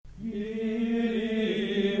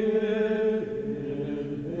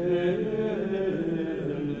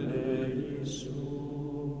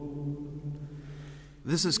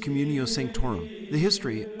This is Communio Sanctorum, the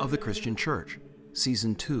history of the Christian Church,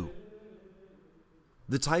 Season 2.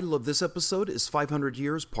 The title of this episode is 500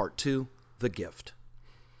 Years, Part 2, The Gift.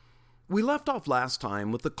 We left off last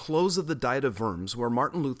time with the close of the Diet of Worms, where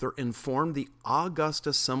Martin Luther informed the august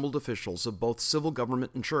assembled officials of both civil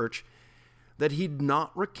government and church that he'd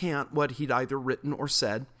not recant what he'd either written or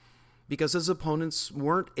said, because his opponents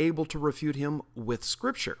weren't able to refute him with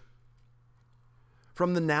Scripture.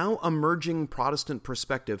 From the now emerging Protestant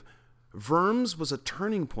perspective, Worms was a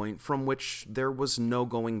turning point from which there was no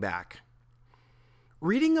going back.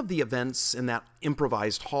 Reading of the events in that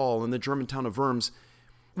improvised hall in the German town of Worms,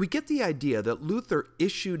 we get the idea that Luther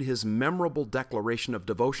issued his memorable declaration of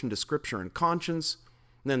devotion to Scripture and conscience,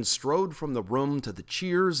 then strode from the room to the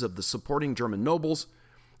cheers of the supporting German nobles,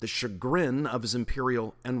 the chagrin of his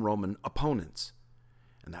imperial and Roman opponents.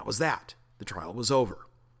 And that was that. The trial was over.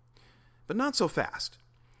 But not so fast.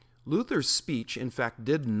 Luther's speech, in fact,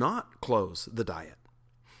 did not close the Diet.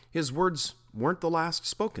 His words weren't the last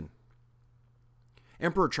spoken.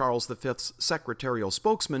 Emperor Charles V's secretarial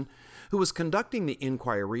spokesman, who was conducting the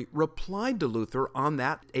inquiry, replied to Luther on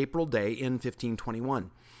that April day in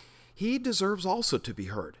 1521. He deserves also to be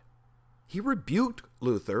heard. He rebuked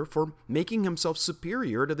Luther for making himself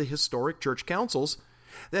superior to the historic church councils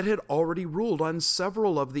that had already ruled on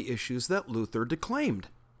several of the issues that Luther declaimed.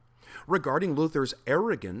 Regarding Luther's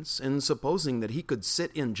arrogance in supposing that he could sit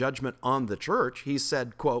in judgment on the church, he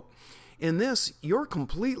said, quote, "In this, you're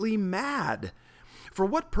completely mad. For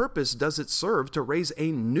what purpose does it serve to raise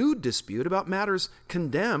a new dispute about matters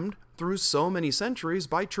condemned through so many centuries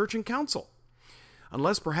by church and council?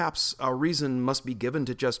 Unless perhaps a reason must be given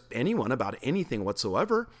to just anyone about anything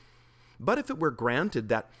whatsoever. But if it were granted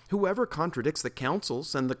that whoever contradicts the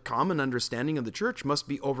councils and the common understanding of the church must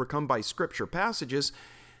be overcome by scripture passages,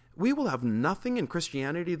 we will have nothing in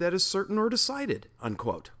Christianity that is certain or decided,"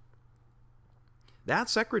 unquote. That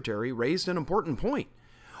secretary raised an important point,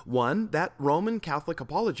 one that Roman Catholic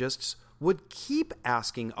apologists would keep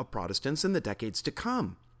asking of Protestants in the decades to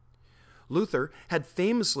come. Luther had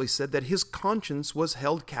famously said that his conscience was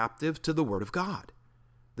held captive to the Word of God.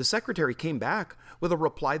 The secretary came back with a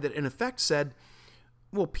reply that in effect said,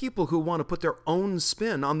 well, people who want to put their own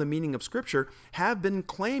spin on the meaning of Scripture have been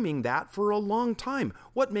claiming that for a long time.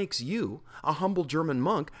 What makes you, a humble German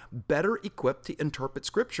monk, better equipped to interpret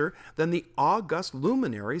Scripture than the august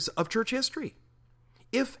luminaries of church history?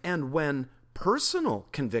 If and when personal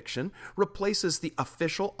conviction replaces the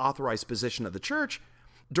official authorized position of the church,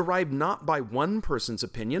 derived not by one person's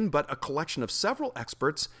opinion, but a collection of several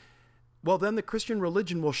experts, well, then the Christian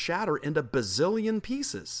religion will shatter into bazillion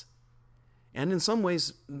pieces. And in some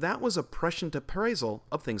ways, that was a prescient appraisal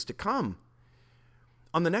of things to come.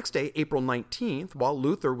 On the next day, April 19th, while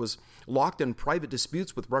Luther was locked in private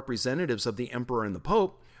disputes with representatives of the emperor and the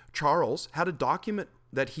pope, Charles had a document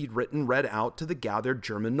that he'd written read out to the gathered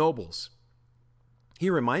German nobles. He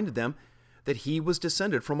reminded them that he was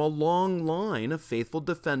descended from a long line of faithful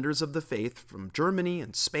defenders of the faith from Germany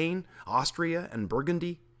and Spain, Austria and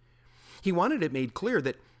Burgundy. He wanted it made clear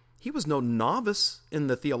that he was no novice in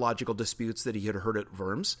the theological disputes that he had heard at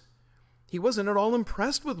Worms. He wasn't at all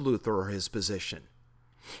impressed with Luther or his position.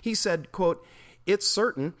 He said, quote, "It's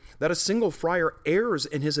certain that a single friar errs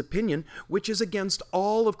in his opinion, which is against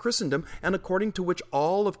all of Christendom, and according to which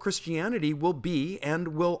all of Christianity will be and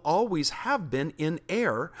will always have been in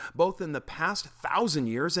error, both in the past 1,000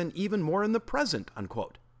 years and even more in the present,"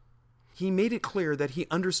 unquote. He made it clear that he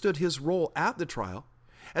understood his role at the trial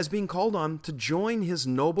as being called on to join his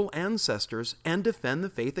noble ancestors and defend the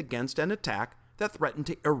faith against an attack that threatened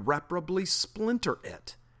to irreparably splinter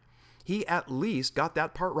it. He at least got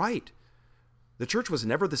that part right. The church was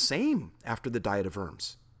never the same after the Diet of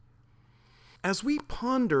Worms. As we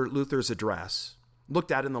ponder Luther's address, looked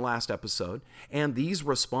at in the last episode, and these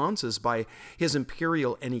responses by his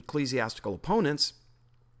imperial and ecclesiastical opponents,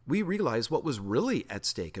 we realize what was really at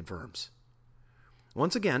stake at Worms.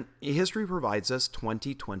 Once again, history provides us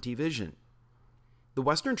 2020 vision. The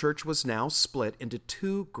Western Church was now split into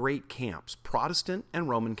two great camps, Protestant and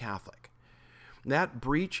Roman Catholic. That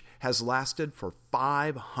breach has lasted for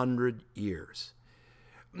 500 years.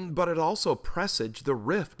 But it also presaged the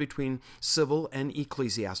rift between civil and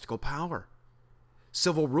ecclesiastical power.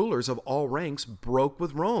 Civil rulers of all ranks broke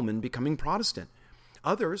with Rome in becoming Protestant.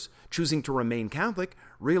 Others, choosing to remain Catholic,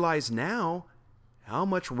 realize now how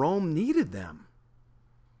much Rome needed them.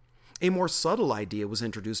 A more subtle idea was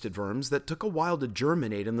introduced at Worms that took a while to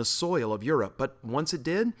germinate in the soil of Europe, but once it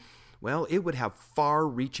did, well, it would have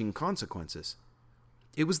far-reaching consequences.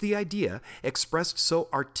 It was the idea, expressed so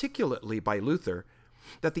articulately by Luther,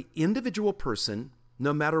 that the individual person,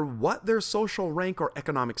 no matter what their social rank or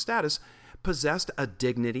economic status, possessed a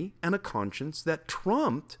dignity and a conscience that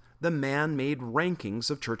trumped the man-made rankings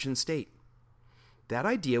of church and state. That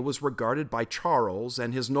idea was regarded by Charles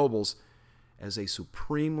and his nobles as a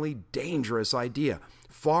supremely dangerous idea,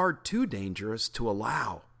 far too dangerous to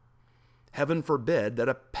allow. Heaven forbid that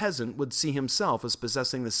a peasant would see himself as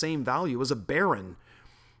possessing the same value as a baron,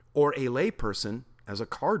 or a layperson as a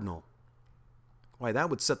cardinal. Why, that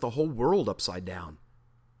would set the whole world upside down.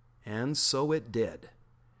 And so it did.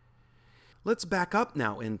 Let's back up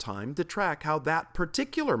now in time to track how that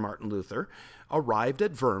particular Martin Luther arrived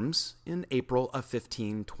at Worms in April of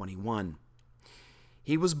 1521.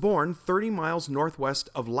 He was born 30 miles northwest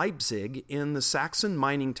of Leipzig in the Saxon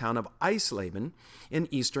mining town of Eisleben in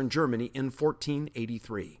eastern Germany in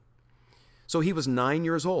 1483. So he was 9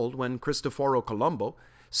 years old when Cristoforo Colombo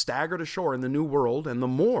staggered ashore in the New World and the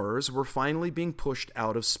Moors were finally being pushed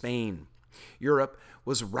out of Spain. Europe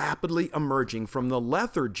was rapidly emerging from the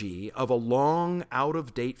lethargy of a long,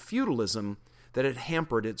 out-of-date feudalism that had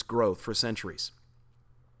hampered its growth for centuries.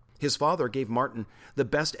 His father gave Martin the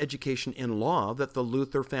best education in law that the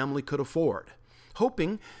Luther family could afford,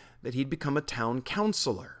 hoping that he'd become a town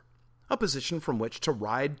councillor, a position from which to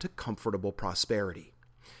ride to comfortable prosperity.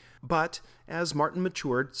 But as Martin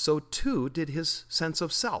matured, so too did his sense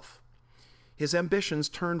of self. His ambitions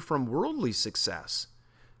turned from worldly success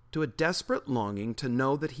to a desperate longing to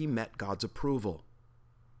know that he met God's approval.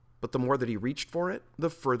 But the more that he reached for it, the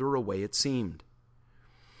further away it seemed.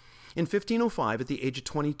 In 1505, at the age of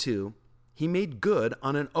 22, he made good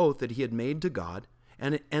on an oath that he had made to God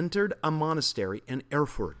and entered a monastery in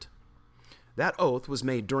Erfurt. That oath was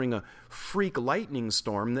made during a freak lightning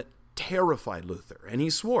storm that terrified Luther, and he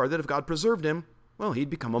swore that if God preserved him, well, he'd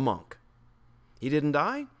become a monk. He didn't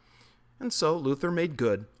die, and so Luther made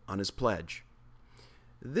good on his pledge.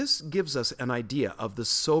 This gives us an idea of the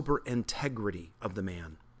sober integrity of the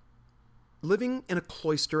man. Living in a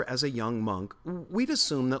cloister as a young monk, we'd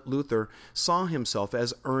assume that Luther saw himself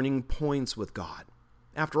as earning points with God.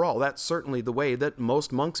 After all, that's certainly the way that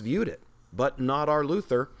most monks viewed it, but not our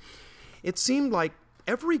Luther. It seemed like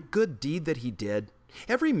every good deed that he did,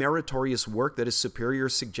 every meritorious work that his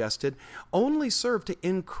superiors suggested, only served to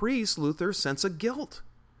increase Luther's sense of guilt.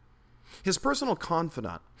 His personal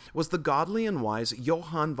confidant was the godly and wise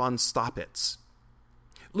Johann von Staupitz.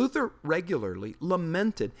 Luther regularly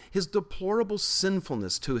lamented his deplorable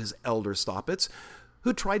sinfulness to his elder Staupitz,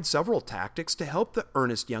 who tried several tactics to help the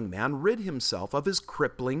earnest young man rid himself of his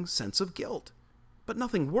crippling sense of guilt. But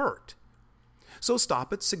nothing worked. So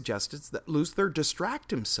Staupitz suggested that Luther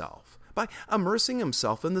distract himself by immersing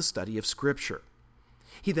himself in the study of Scripture.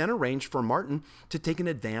 He then arranged for Martin to take an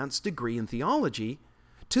advanced degree in theology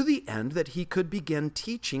to the end that he could begin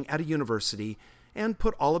teaching at a university and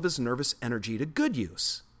put all of his nervous energy to good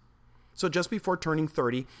use. So just before turning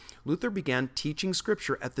 30, Luther began teaching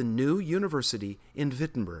Scripture at the new university in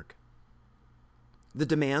Wittenberg. The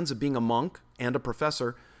demands of being a monk and a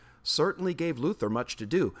professor certainly gave Luther much to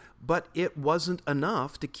do, but it wasn't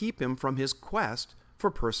enough to keep him from his quest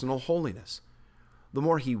for personal holiness. The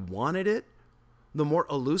more he wanted it, the more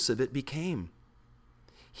elusive it became.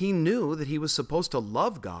 He knew that he was supposed to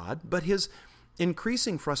love God, but his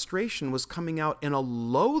increasing frustration was coming out in a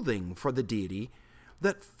loathing for the deity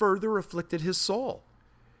that further afflicted his soul.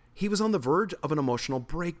 He was on the verge of an emotional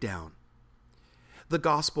breakdown. The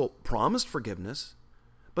gospel promised forgiveness,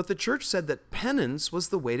 but the church said that penance was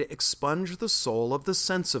the way to expunge the soul of the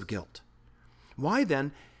sense of guilt. Why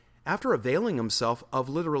then, after availing himself of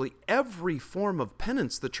literally every form of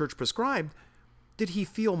penance the church prescribed, did he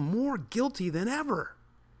feel more guilty than ever?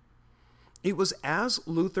 It was as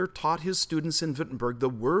Luther taught his students in Wittenberg the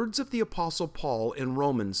words of the Apostle Paul in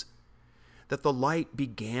Romans that the light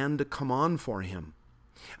began to come on for him.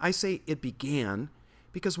 I say it began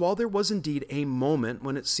because while there was indeed a moment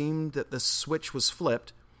when it seemed that the switch was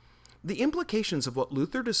flipped, the implications of what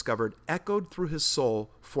Luther discovered echoed through his soul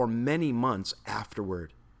for many months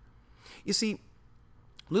afterward. You see,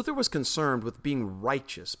 Luther was concerned with being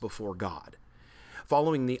righteous before God.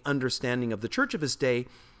 Following the understanding of the church of his day,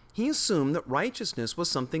 he assumed that righteousness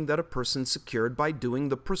was something that a person secured by doing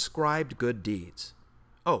the prescribed good deeds.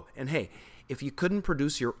 Oh, and hey, if you couldn't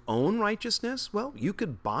produce your own righteousness, well, you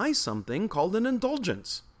could buy something called an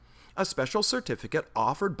indulgence, a special certificate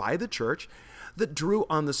offered by the church that drew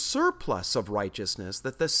on the surplus of righteousness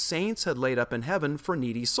that the saints had laid up in heaven for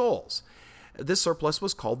needy souls. This surplus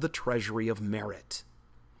was called the treasury of merit.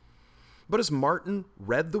 But as Martin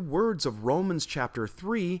read the words of Romans chapter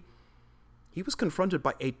 3, he was confronted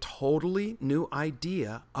by a totally new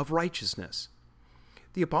idea of righteousness.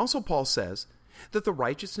 The Apostle Paul says that the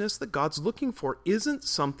righteousness that God's looking for isn't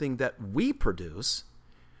something that we produce.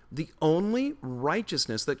 The only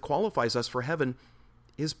righteousness that qualifies us for heaven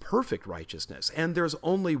is perfect righteousness, and there's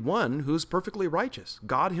only one who's perfectly righteous,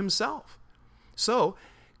 God himself. So,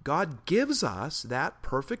 God gives us that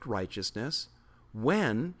perfect righteousness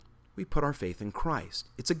when we put our faith in Christ.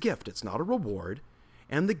 It's a gift, it's not a reward,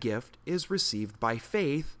 and the gift is received by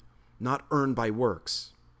faith, not earned by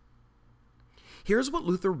works. Here's what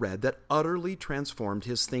Luther read that utterly transformed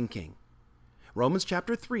his thinking. Romans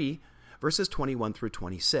chapter 3, verses 21 through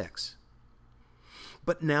 26.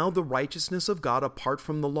 But now the righteousness of God apart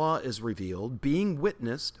from the law is revealed, being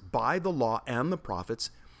witnessed by the law and the prophets,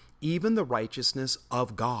 even the righteousness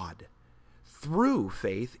of God, through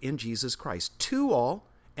faith in Jesus Christ, to all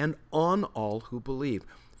and on all who believe.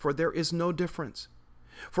 For there is no difference.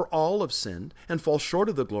 For all have sinned and fall short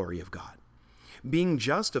of the glory of God, being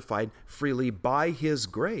justified freely by his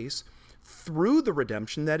grace through the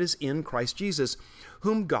redemption that is in Christ Jesus,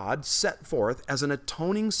 whom God set forth as an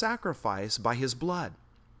atoning sacrifice by his blood,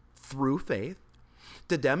 through faith,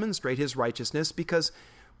 to demonstrate his righteousness because,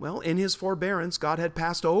 in his forbearance, God had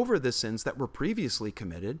passed over the sins that were previously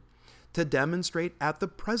committed, to demonstrate at the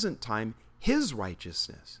present time his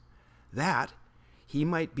righteousness, that he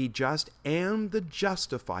might be just and the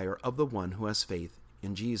justifier of the one who has faith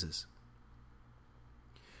in Jesus.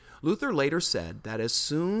 Luther later said that as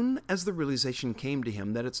soon as the realization came to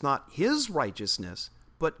him that it's not his righteousness,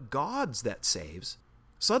 but God's that saves,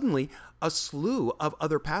 suddenly a slew of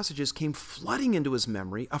other passages came flooding into his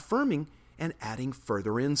memory, affirming and adding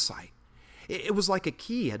further insight. It was like a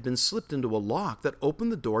key had been slipped into a lock that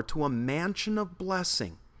opened the door to a mansion of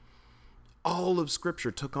blessing. All of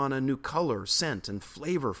Scripture took on a new color, scent, and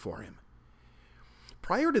flavor for him.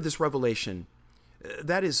 Prior to this revelation,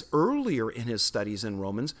 that is, earlier in his studies in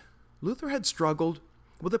Romans, Luther had struggled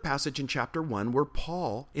with a passage in chapter 1 where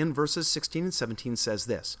Paul, in verses 16 and 17, says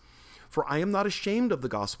this, "For I am not ashamed of the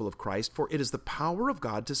gospel of Christ, for it is the power of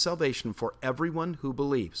God to salvation for everyone who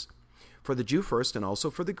believes, for the Jew first and also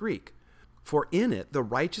for the Greek. For in it the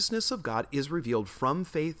righteousness of God is revealed from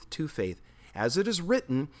faith to faith, as it is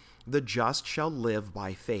written, the just shall live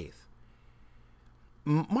by faith."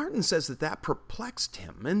 Martin says that perplexed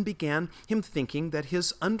him and began him thinking that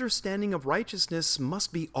his understanding of righteousness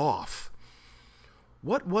must be off.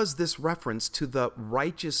 What was this reference to the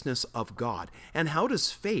righteousness of God, and how does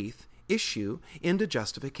faith issue into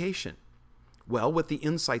justification? Well, with the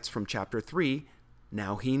insights from chapter 3,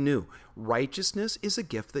 now he knew. Righteousness is a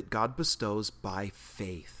gift that God bestows by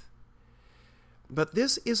faith. But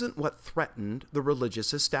this isn't what threatened the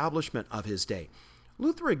religious establishment of his day.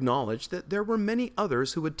 Luther acknowledged that there were many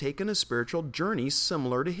others who had taken a spiritual journey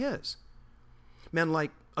similar to his. Men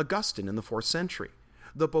like Augustine in the 4th century,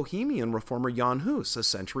 the Bohemian reformer Jan Hus a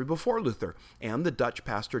century before Luther, and the Dutch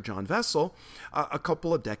pastor John Wessel a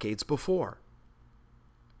couple of decades before.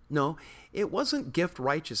 No, it wasn't gift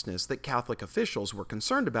righteousness that Catholic officials were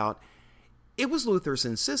concerned about. It was Luther's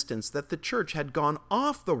insistence that the church had gone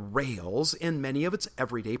off the rails in many of its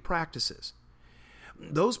everyday practices.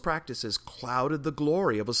 Those practices clouded the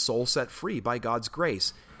glory of a soul set free by God's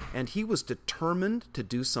grace, and he was determined to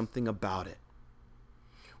do something about it.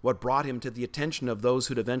 What brought him to the attention of those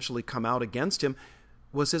who'd eventually come out against him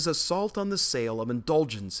was his assault on the sale of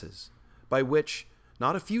indulgences, by which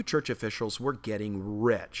not a few church officials were getting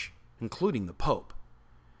rich, including the Pope.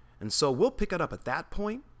 And so we'll pick it up at that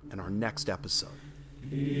point in our next episode.